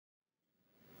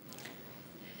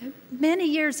Many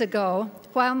years ago,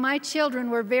 while my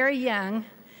children were very young,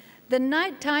 the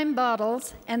nighttime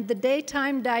bottles and the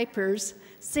daytime diapers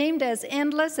seemed as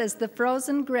endless as the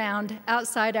frozen ground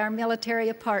outside our military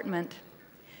apartment.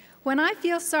 When I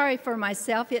feel sorry for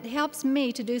myself, it helps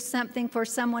me to do something for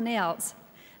someone else.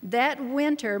 That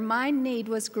winter, my need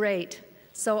was great,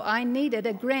 so I needed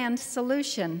a grand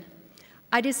solution.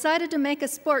 I decided to make a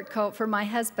sport coat for my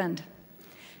husband.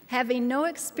 Having no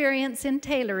experience in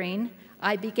tailoring,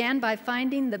 I began by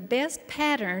finding the best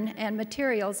pattern and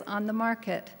materials on the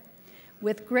market.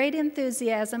 With great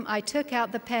enthusiasm, I took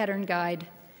out the pattern guide.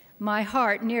 My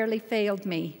heart nearly failed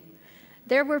me.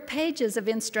 There were pages of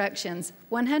instructions,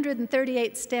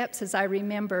 138 steps as I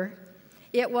remember.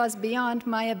 It was beyond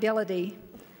my ability.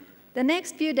 The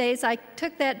next few days, I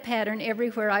took that pattern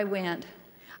everywhere I went.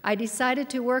 I decided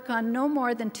to work on no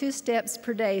more than 2 steps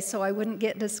per day so I wouldn't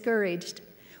get discouraged.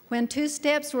 When 2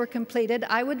 steps were completed,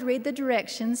 I would read the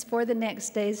directions for the next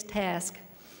day's task.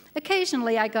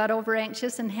 Occasionally, I got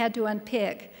over-anxious and had to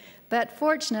unpick, but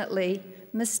fortunately,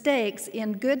 mistakes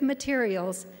in good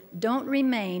materials don't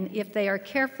remain if they are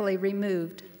carefully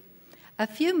removed. A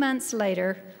few months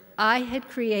later, I had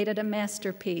created a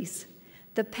masterpiece.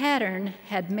 The pattern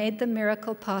had made the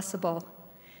miracle possible.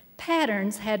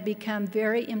 Patterns had become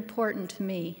very important to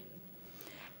me.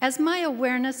 As my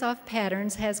awareness of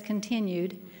patterns has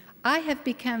continued, I have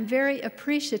become very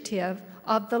appreciative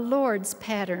of the Lord's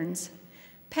patterns.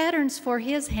 Patterns for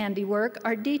His handiwork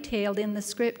are detailed in the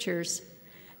Scriptures.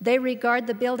 They regard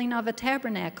the building of a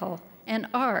tabernacle, an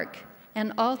ark,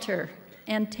 an altar,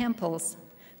 and temples.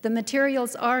 The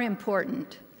materials are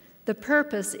important. The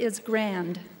purpose is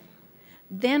grand.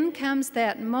 Then comes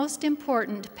that most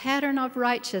important pattern of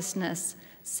righteousness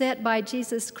set by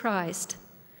Jesus Christ,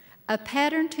 a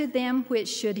pattern to them which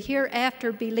should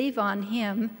hereafter believe on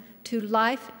Him to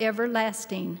life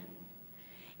everlasting.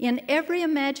 In every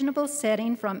imaginable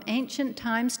setting from ancient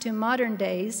times to modern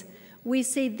days, we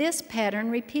see this pattern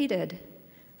repeated: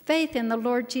 faith in the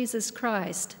Lord Jesus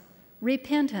Christ,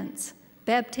 repentance,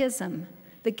 baptism,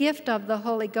 the gift of the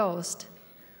Holy Ghost.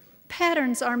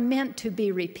 Patterns are meant to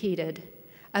be repeated.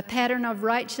 A pattern of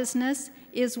righteousness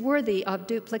is worthy of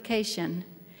duplication.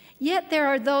 Yet there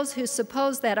are those who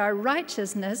suppose that our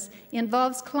righteousness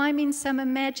involves climbing some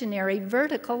imaginary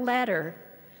vertical ladder.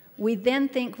 We then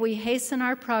think we hasten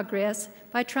our progress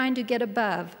by trying to get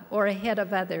above or ahead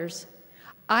of others.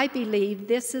 I believe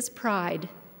this is pride.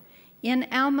 In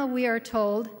Alma, we are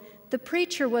told, the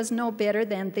preacher was no better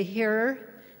than the hearer,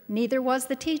 neither was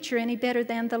the teacher any better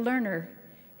than the learner.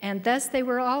 And thus they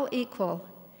were all equal,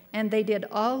 and they did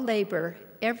all labor,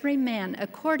 every man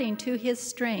according to his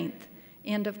strength.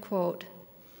 End of quote.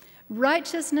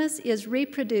 Righteousness is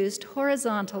reproduced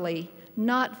horizontally,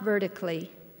 not vertically.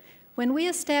 When we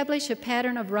establish a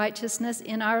pattern of righteousness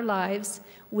in our lives,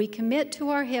 we commit to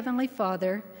our Heavenly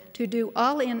Father to do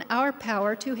all in our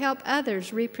power to help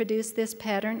others reproduce this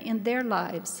pattern in their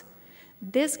lives.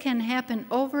 This can happen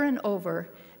over and over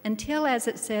until, as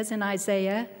it says in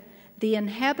Isaiah, the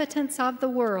inhabitants of the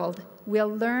world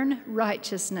will learn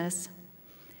righteousness.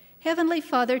 Heavenly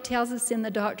Father tells us in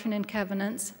the Doctrine and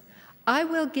Covenants, I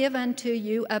will give unto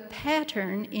you a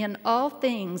pattern in all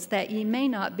things that ye may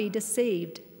not be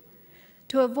deceived.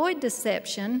 To avoid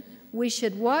deception, we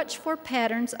should watch for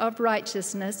patterns of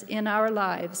righteousness in our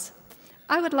lives.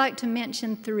 I would like to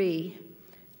mention 3: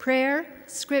 prayer,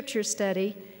 scripture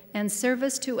study, and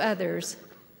service to others.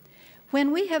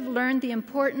 When we have learned the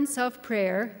importance of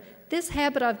prayer, this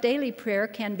habit of daily prayer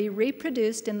can be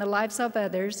reproduced in the lives of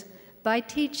others by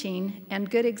teaching and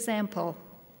good example.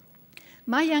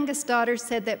 My youngest daughter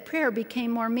said that prayer became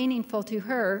more meaningful to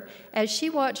her as she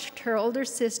watched her older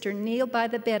sister kneel by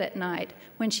the bed at night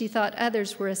when she thought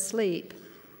others were asleep.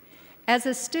 As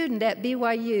a student at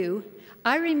BYU,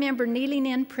 I remember kneeling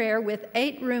in prayer with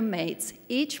 8 roommates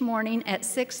each morning at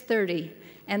 6:30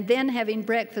 and then having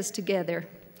breakfast together.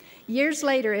 Years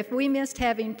later, if we missed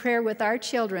having prayer with our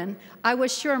children, I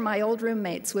was sure my old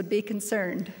roommates would be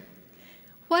concerned.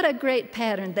 What a great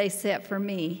pattern they set for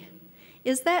me.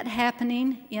 Is that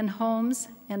happening in homes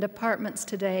and apartments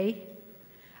today?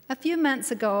 A few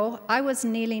months ago, I was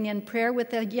kneeling in prayer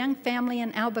with a young family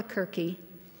in Albuquerque.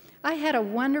 I had a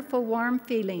wonderful, warm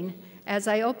feeling as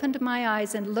I opened my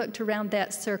eyes and looked around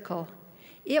that circle.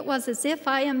 It was as if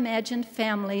I imagined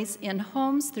families in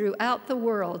homes throughout the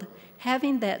world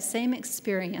having that same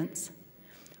experience.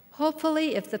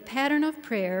 Hopefully, if the pattern of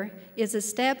prayer is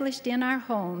established in our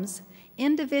homes,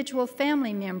 individual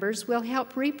family members will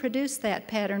help reproduce that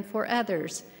pattern for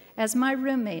others, as my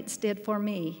roommates did for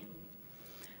me.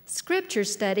 Scripture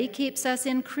study keeps us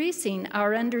increasing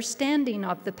our understanding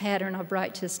of the pattern of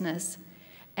righteousness.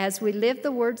 As we live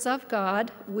the words of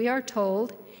God, we are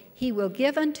told, He will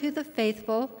give unto the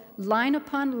faithful line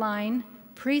upon line,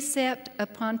 precept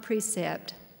upon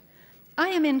precept. I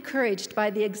am encouraged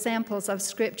by the examples of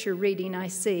Scripture reading I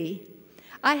see.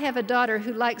 I have a daughter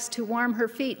who likes to warm her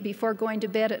feet before going to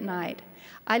bed at night.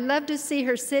 I love to see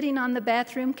her sitting on the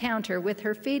bathroom counter with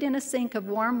her feet in a sink of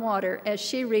warm water as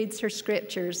she reads her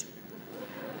scriptures.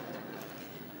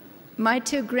 My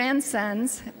two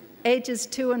grandsons, ages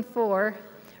 2 and 4,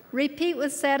 repeat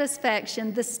with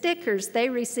satisfaction the stickers they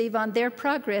receive on their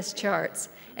progress charts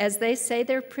as they say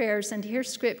their prayers and hear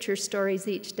scripture stories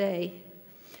each day.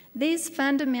 These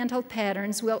fundamental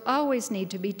patterns will always need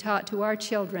to be taught to our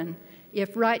children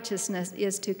if righteousness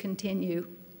is to continue.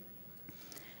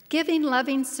 Giving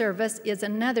loving service is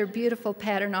another beautiful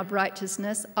pattern of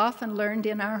righteousness often learned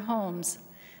in our homes.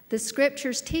 The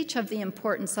scriptures teach of the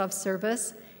importance of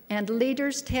service, and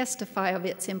leaders testify of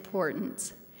its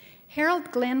importance.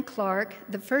 Harold Glenn Clark,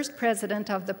 the first president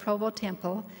of the Provo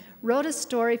Temple, wrote a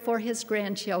story for his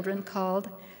grandchildren called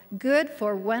Good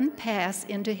for One Pass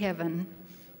into Heaven.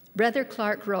 Brother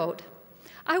Clark wrote,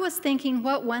 I was thinking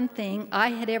what one thing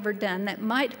I had ever done that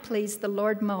might please the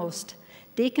Lord most.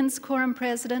 Deacons Quorum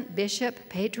president, bishop,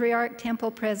 patriarch, temple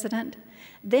president.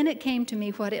 Then it came to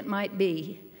me what it might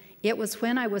be. It was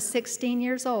when I was 16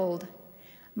 years old.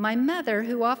 My mother,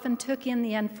 who often took in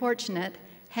the unfortunate,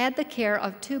 had the care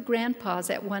of 2 grandpas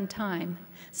at one time.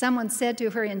 Someone said to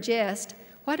her in jest,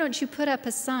 "Why don't you put up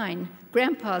a sign,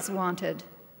 Grandpa's wanted?"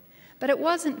 But it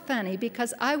wasn't funny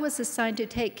because I was assigned to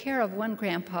take care of one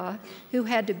grandpa who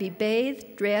had to be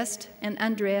bathed, dressed, and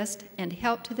undressed, and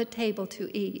helped to the table to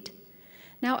eat.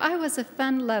 Now, I was a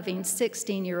fun-loving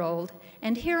 16-year-old,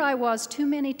 and here I was too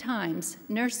many times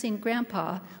nursing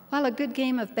Grandpa while a good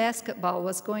game of basketball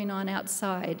was going on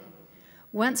outside.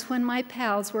 Once when my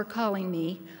pals were calling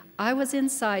me, I was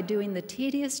inside doing the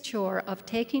tedious chore of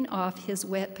taking off his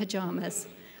wet pajamas.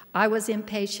 I was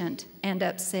impatient and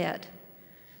upset.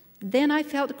 Then I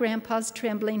felt Grandpa's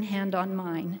trembling hand on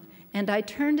mine, and I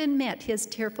turned and met his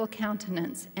tearful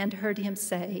countenance and heard him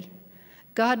say,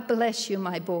 "God bless you,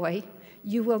 my boy.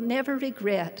 You will never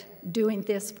regret doing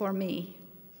this for me."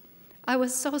 I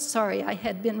was so sorry I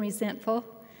had been resentful.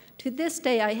 To this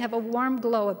day, I have a warm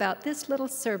glow about this little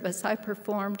service I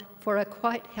performed for a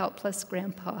quite helpless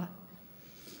grandpa.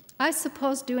 I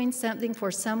suppose doing something for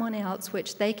someone else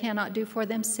which they cannot do for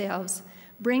themselves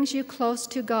brings you close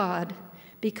to God,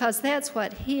 because that's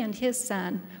what He and His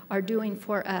Son are doing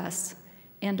for us.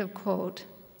 End of quote.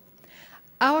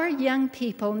 Our young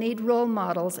people need role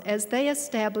models as they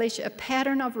establish a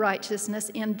pattern of righteousness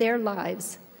in their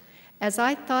lives. As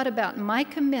I thought about my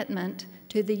commitment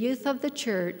to the youth of the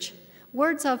church,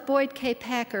 words of Boyd K.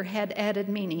 Packer had added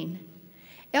meaning.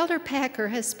 Elder Packer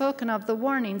has spoken of the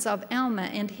warnings of Alma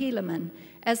and Helaman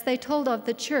as they told of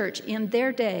the church in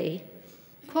their day.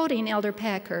 Quoting Elder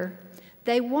Packer,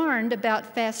 they warned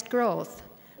about fast growth,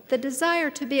 the desire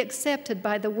to be accepted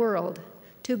by the world,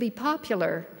 to be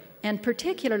popular, and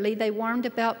particularly they warned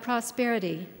about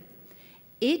prosperity.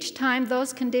 Each time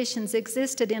those conditions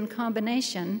existed in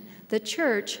combination, the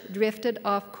church drifted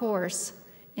off course.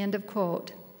 End of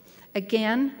quote.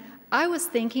 Again, I was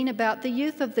thinking about the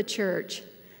youth of the church.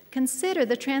 Consider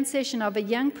the transition of a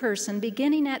young person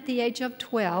beginning at the age of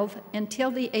 12 until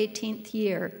the 18th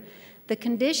year. The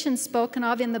conditions spoken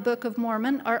of in the Book of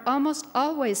Mormon are almost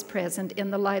always present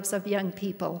in the lives of young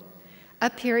people. A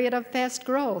period of fast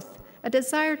growth, a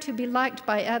desire to be liked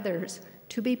by others,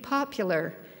 to be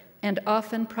popular, and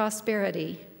often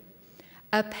prosperity.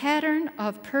 A pattern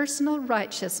of personal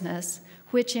righteousness,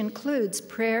 which includes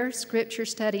prayer, scripture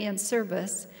study, and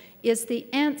service, is the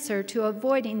answer to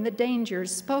avoiding the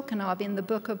dangers spoken of in the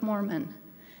Book of Mormon.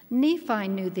 Nephi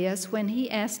knew this when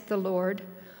he asked the Lord,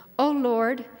 "O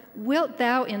Lord, wilt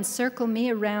thou encircle me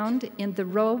around in the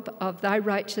robe of thy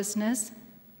righteousness?"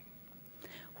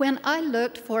 When I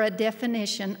looked for a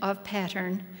definition of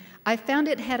pattern, I found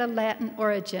it had a Latin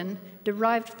origin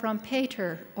derived from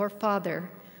pater, or father,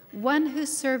 one who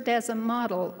served as a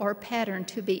model or pattern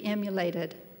to be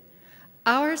emulated.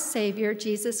 Our Savior,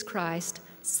 Jesus Christ,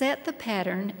 set the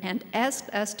pattern and asked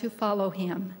us to follow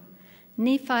him.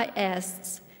 Nephi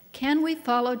asks, "Can we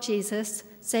follow Jesus,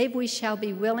 save we shall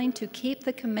be willing to keep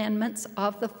the commandments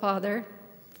of the Father?"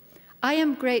 I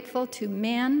am grateful to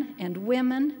men and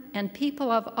women and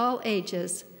people of all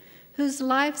ages whose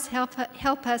lives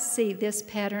help us see this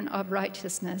pattern of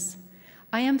righteousness.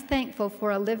 I am thankful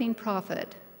for a living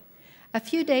prophet. A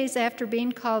few days after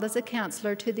being called as a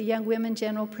counselor to the Young Women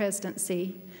General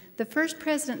Presidency, the First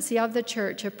Presidency of the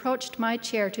church approached my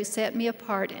chair to set me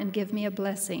apart and give me a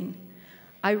blessing.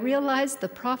 I realized the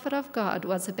prophet of God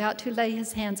was about to lay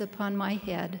his hands upon my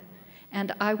head,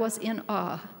 and I was in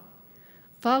awe.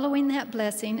 Following that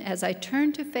blessing, as I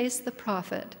turned to face the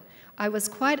prophet, I was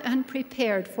quite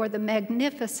unprepared for the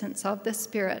magnificence of the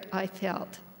Spirit I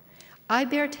felt. I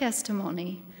bear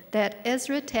testimony that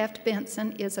Ezra Taft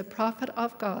Benson is a prophet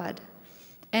of God,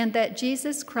 and that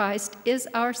Jesus Christ is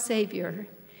our Savior.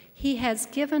 He has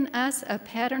given us a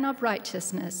pattern of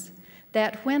righteousness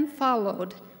that, when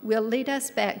followed, will lead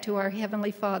us back to our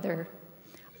Heavenly Father.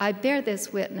 I bear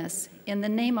this witness in the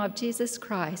name of Jesus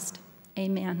Christ.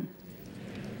 Amen.